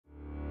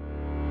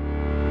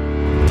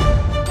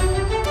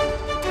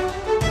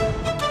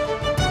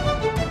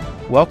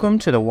Welcome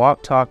to the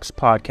Walk Talks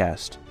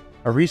podcast,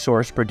 a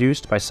resource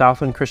produced by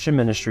Southland Christian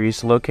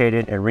Ministries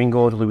located in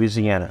Ringgold,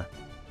 Louisiana.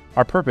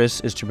 Our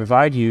purpose is to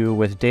provide you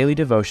with daily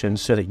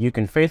devotions so that you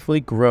can faithfully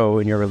grow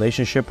in your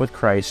relationship with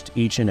Christ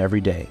each and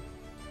every day.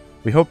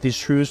 We hope these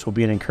truths will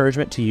be an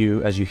encouragement to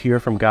you as you hear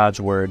from God's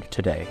Word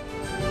today.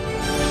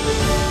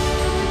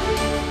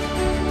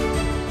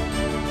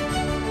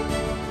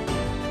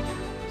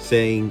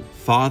 Saying,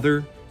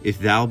 Father, if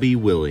thou be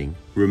willing,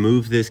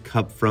 remove this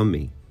cup from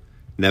me.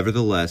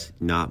 Nevertheless,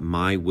 not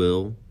my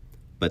will,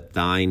 but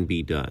thine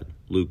be done.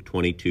 Luke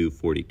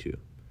 22:42.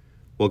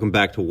 Welcome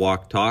back to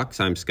Walk Talks.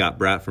 I'm Scott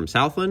Bratt from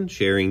Southland,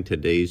 sharing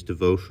today's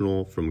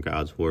devotional from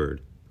God's Word.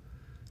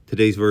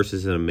 Today's verse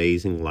is an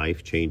amazing,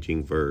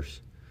 life-changing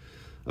verse.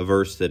 A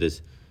verse that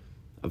is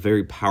a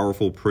very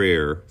powerful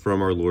prayer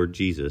from our Lord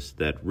Jesus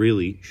that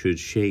really should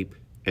shape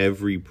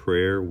every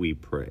prayer we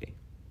pray.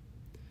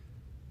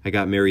 I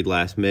got married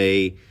last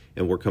May,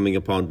 and we're coming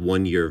upon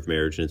 1 year of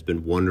marriage, and it's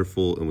been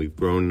wonderful, and we've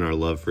grown in our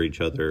love for each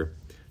other.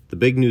 The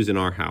big news in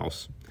our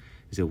house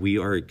is that we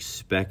are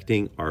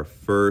expecting our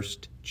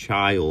first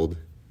child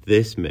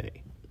this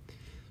May.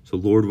 So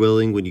Lord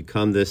willing, when you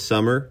come this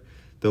summer,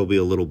 there'll be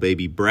a little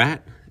baby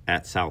Bratt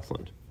at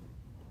Southland.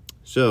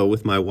 So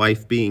with my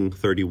wife being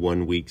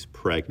 31 weeks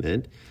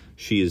pregnant,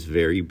 she is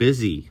very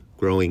busy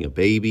growing a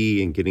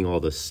baby and getting all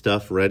the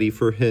stuff ready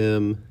for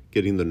him,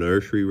 getting the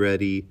nursery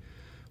ready.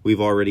 We've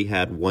already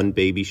had one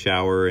baby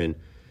shower and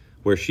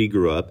where she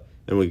grew up,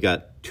 and we've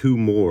got 2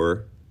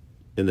 more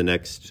in the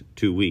next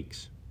 2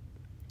 weeks.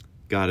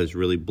 God is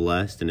really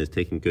blessed and is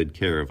taking good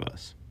care of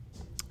us.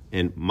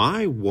 And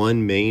my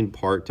one main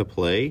part to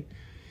play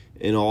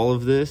in all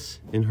of this,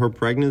 in her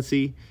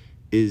pregnancy,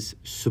 is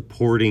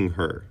supporting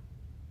her.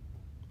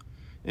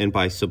 And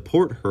by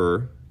support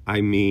her,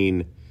 I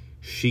mean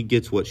she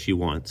gets what she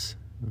wants,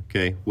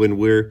 okay? When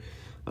we're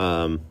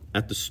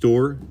at the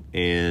store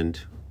and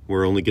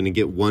we're only going to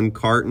get 1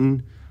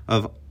 carton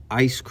of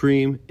ice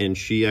cream, and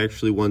she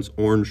actually wants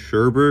orange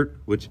sherbet,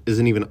 which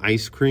isn't even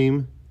ice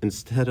cream,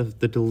 instead of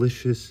the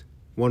delicious,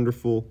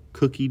 wonderful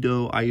cookie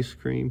dough ice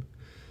cream.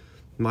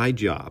 My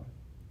job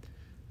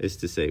is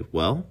to say,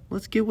 well,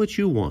 let's get what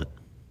you want.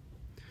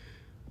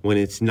 When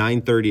it's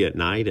 9:30 at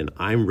night and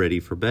I'm ready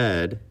for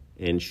bed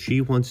and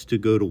she wants to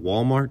go to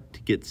Walmart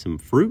to get some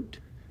fruit,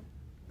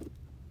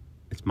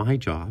 it's my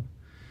job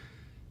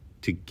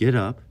to get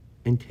up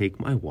and take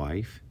my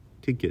wife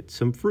to get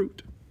some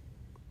fruit.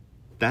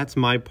 That's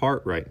my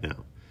part right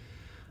now.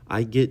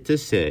 I get to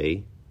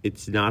say,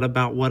 it's not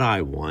about what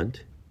I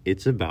want,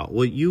 it's about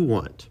what you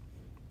want.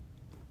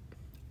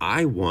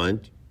 I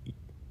want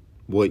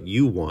what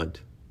you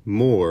want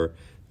more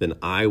than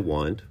I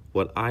want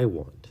what I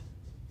want.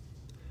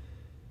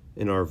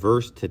 In our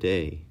verse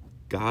today,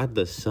 God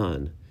the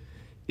Son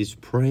is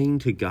praying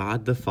to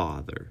God the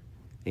Father,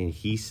 and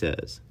he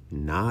says,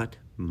 not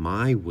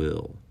my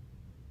will,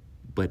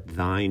 but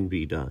thine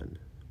be done.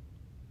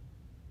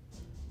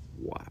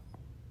 Wow.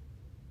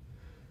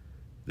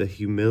 The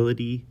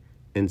humility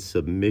and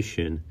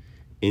submission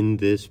in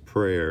this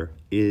prayer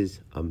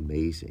is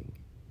amazing,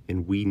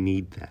 and we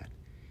need that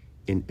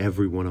in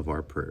every one of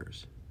our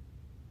prayers.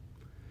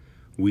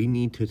 We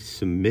need to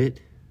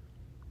submit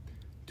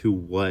to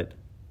what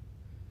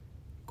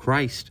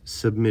Christ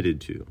submitted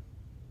to.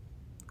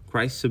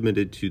 Christ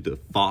submitted to the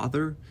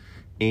Father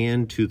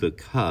and to the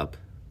cup.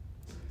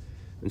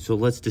 And so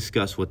let's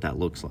discuss what that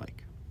looks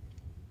like.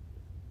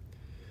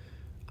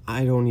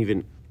 I don't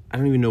even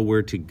know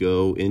where to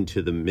go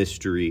into the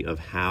mystery of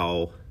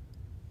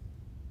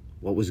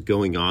what was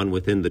going on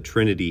within the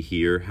Trinity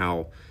here,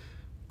 how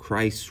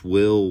Christ's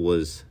will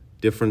was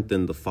different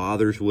than the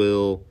Father's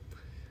will.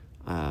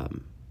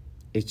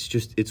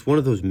 It's one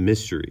of those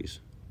mysteries.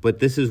 But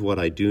this is what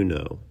I do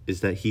know, is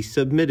that he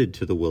submitted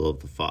to the will of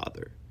the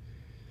Father,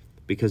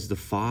 because the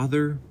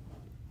Father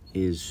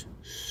is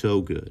so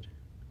good.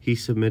 He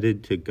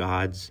submitted to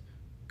God's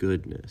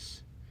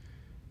goodness.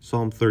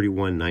 Psalm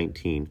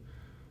 31:19,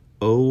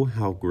 O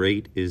how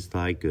great is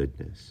thy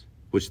goodness,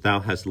 which thou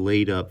hast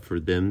laid up for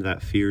them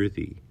that fear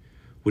thee,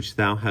 which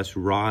thou hast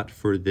wrought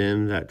for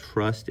them that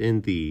trust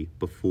in thee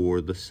before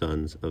the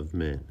sons of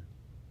men.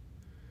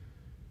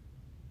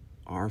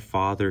 Our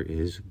Father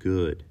is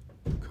good,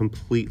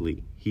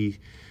 completely. He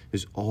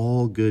is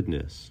all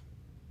goodness.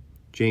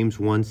 James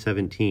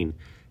 1:17,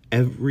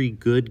 every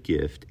good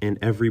gift and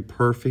every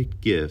perfect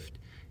gift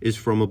is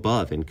from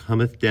above, and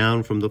cometh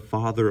down from the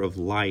Father of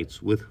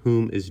lights, with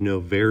whom is no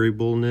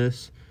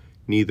variableness,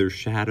 neither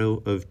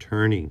shadow of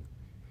turning.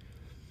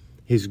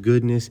 His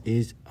goodness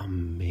is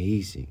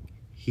amazing.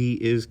 He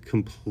is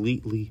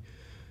completely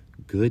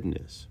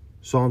goodness.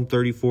 Psalm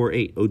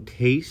 34:8, O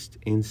taste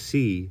and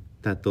see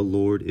that the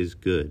Lord is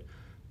good.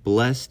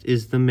 Blessed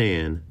is the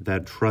man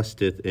that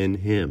trusteth in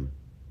him.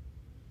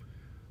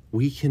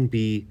 We can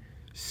be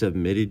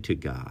submitted to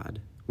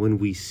God when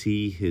we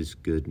see his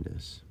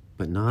goodness.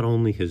 But not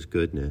only his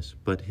goodness,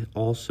 but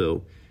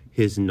also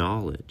his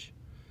knowledge.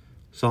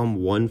 Psalm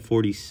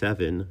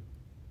 147:5.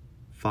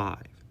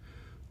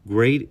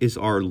 Great is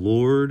our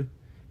Lord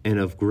and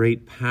of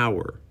great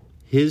power.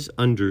 his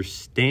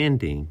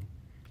understanding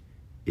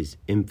is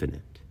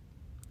infinite.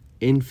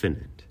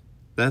 Infinite.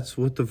 That's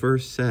what the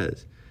verse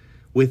says.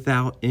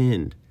 Without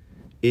end.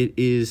 It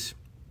is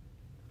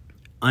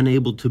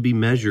unable to be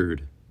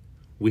measured.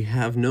 We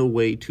have no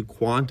way to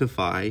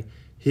quantify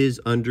his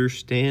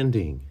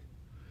understanding.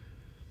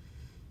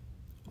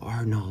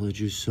 Our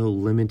knowledge is so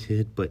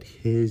limited, but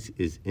his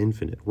is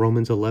infinite.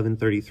 Romans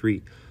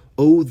 11:33.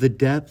 Oh, the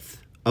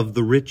depth of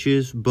the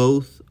riches,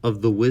 both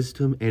of the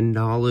wisdom and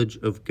knowledge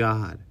of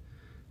God.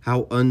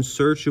 How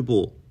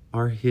unsearchable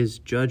are his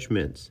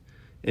judgments,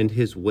 and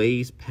his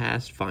ways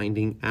past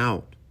finding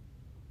out.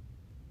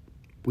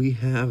 We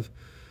have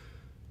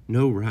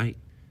no right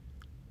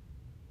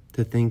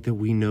to think that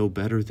we know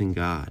better than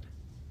God.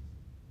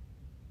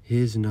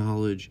 His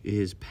knowledge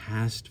is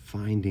past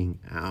finding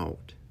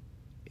out,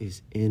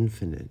 is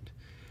infinite.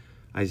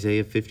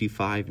 Isaiah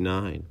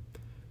 55:9.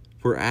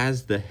 For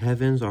as the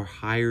heavens are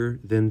higher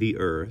than the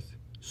earth,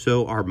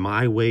 so are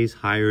my ways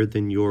higher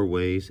than your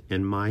ways,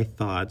 and my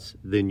thoughts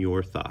than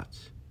your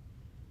thoughts.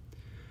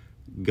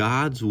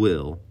 God's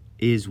will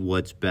is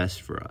what's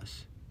best for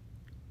us.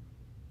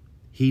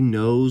 He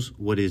knows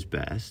what is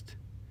best,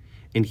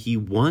 and he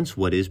wants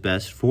what is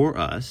best for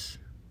us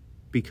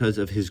because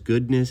of his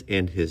goodness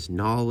and his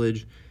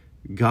knowledge.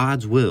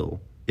 God's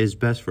will is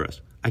best for us.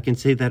 I can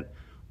say that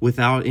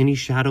without any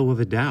shadow of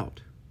a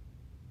doubt.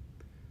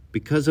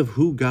 Because of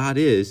who God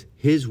is,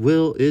 his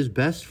will is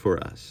best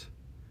for us.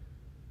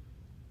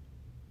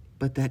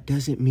 But that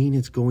doesn't mean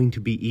it's going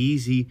to be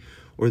easy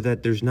or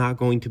that there's not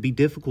going to be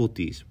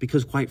difficulties.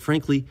 Because quite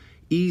frankly,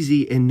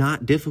 easy and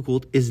not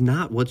difficult is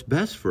not what's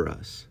best for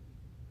us.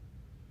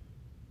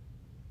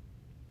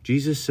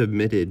 Jesus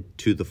submitted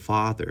to the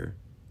Father,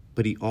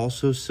 but he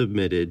also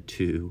submitted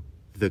to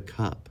the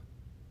cup.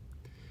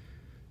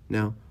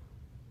 Now,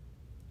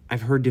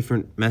 I've heard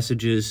different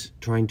messages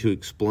trying to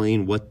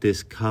explain what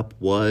this cup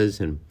was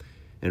and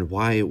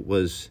why it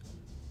was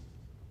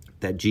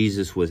that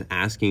Jesus was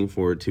asking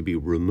for it to be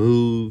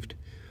removed.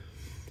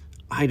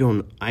 I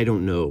don't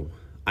know.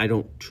 I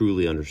don't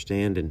truly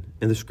understand. And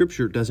the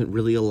scripture doesn't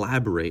really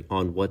elaborate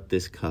on what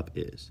this cup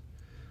is.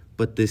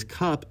 But this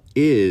cup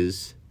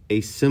is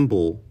a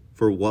symbol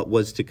for what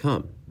was to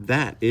come.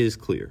 That is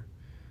clear.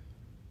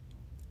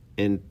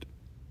 And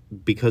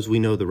because we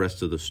know the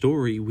rest of the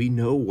story, we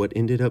know what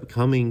ended up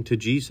coming to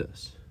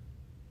Jesus.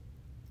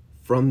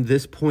 From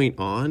this point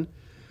on,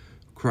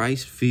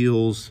 Christ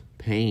feels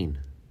pain.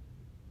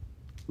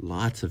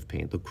 Lots of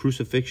pain. The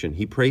crucifixion.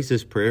 He prays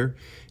this prayer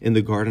in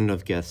the Garden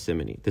of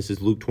Gethsemane. This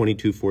is Luke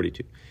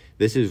 22:42.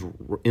 This is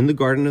in the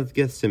Garden of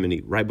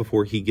Gethsemane, right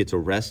before he gets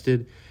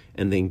arrested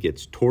and then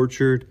gets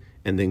tortured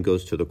and then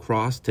goes to the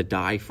cross to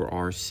die for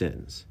our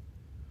sins.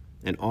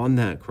 And on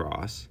that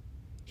cross,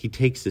 he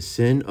takes the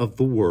sin of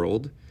the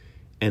world,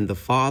 and the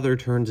Father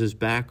turns his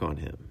back on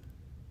him.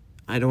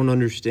 I don't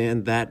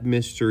understand that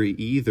mystery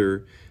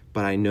either,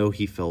 but I know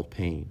he felt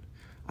pain.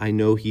 I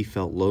know he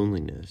felt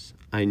loneliness.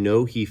 I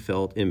know he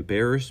felt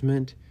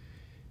embarrassment,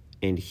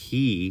 and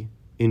he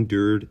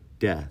endured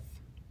death.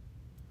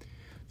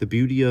 The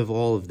beauty of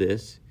all of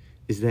this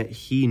is that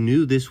he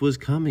knew this was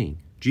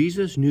coming.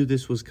 Jesus knew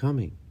this was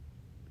coming.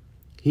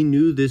 He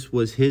knew this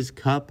was his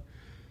cup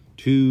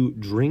to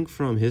drink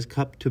from, his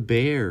cup to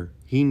bear.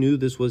 He knew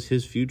this was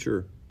his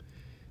future.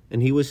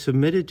 And he was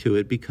submitted to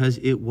it because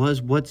it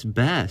was what's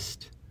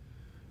best.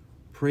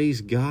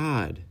 Praise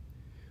God.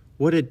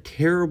 What a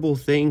terrible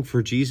thing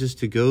for Jesus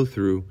to go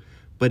through,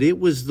 but it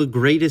was the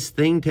greatest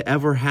thing to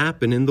ever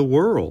happen in the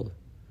world.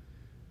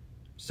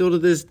 Still to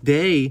this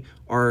day,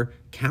 our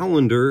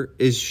calendar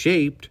is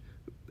shaped,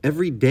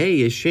 every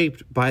day is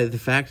shaped by the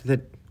fact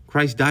that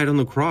Christ died on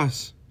the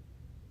cross.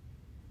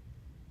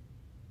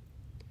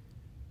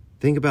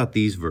 Think about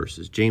these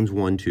verses. James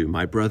 1:2.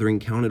 My brethren,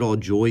 count it all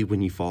joy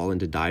when you fall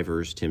into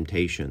diverse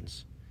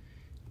temptations.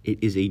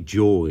 It is a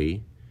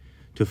joy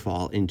to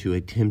fall into a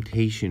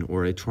temptation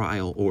or a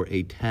trial or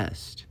a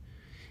test.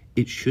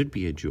 It should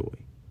be a joy.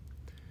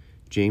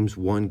 James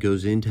 1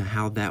 goes into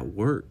how that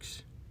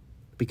works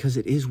because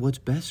it is what's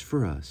best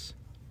for us.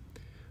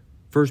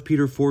 1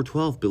 Peter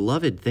 4:12.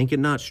 Beloved, think it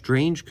not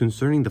strange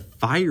concerning the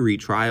fiery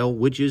trial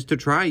which is to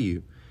try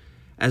you,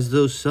 as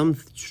though some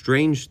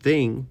strange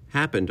thing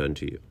happened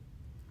unto you.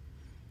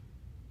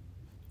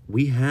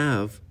 We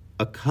have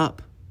a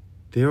cup.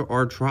 There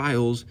are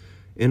trials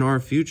in our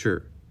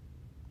future.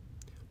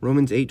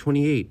 Romans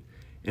 8:28.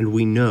 And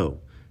we know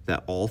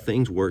that all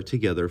things work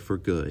together for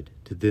good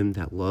to them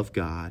that love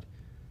God,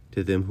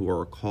 to them who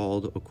are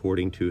called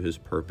according to his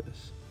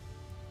purpose.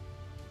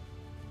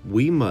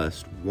 We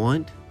must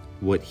want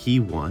what he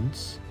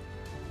wants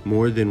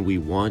more than we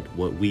want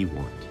what we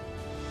want.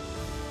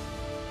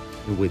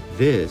 And with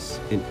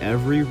this, in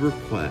every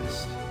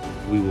request,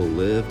 we will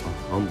live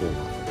a humble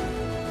life,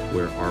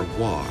 where our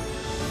walk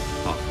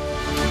up.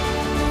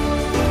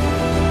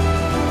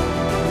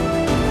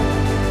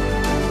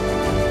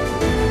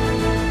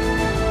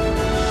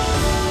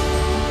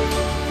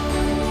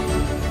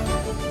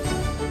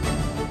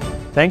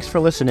 Thanks for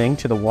listening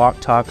to the Walk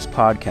Talks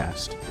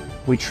podcast.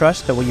 We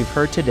trust that what you've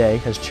heard today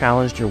has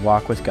challenged your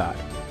walk with God.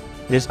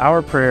 It is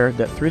our prayer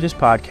that through this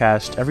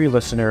podcast, every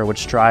listener would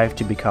strive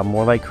to become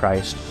more like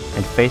Christ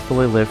and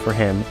faithfully live for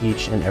Him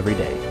each and every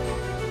day.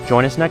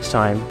 Join us next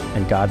time,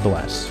 and God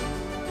bless.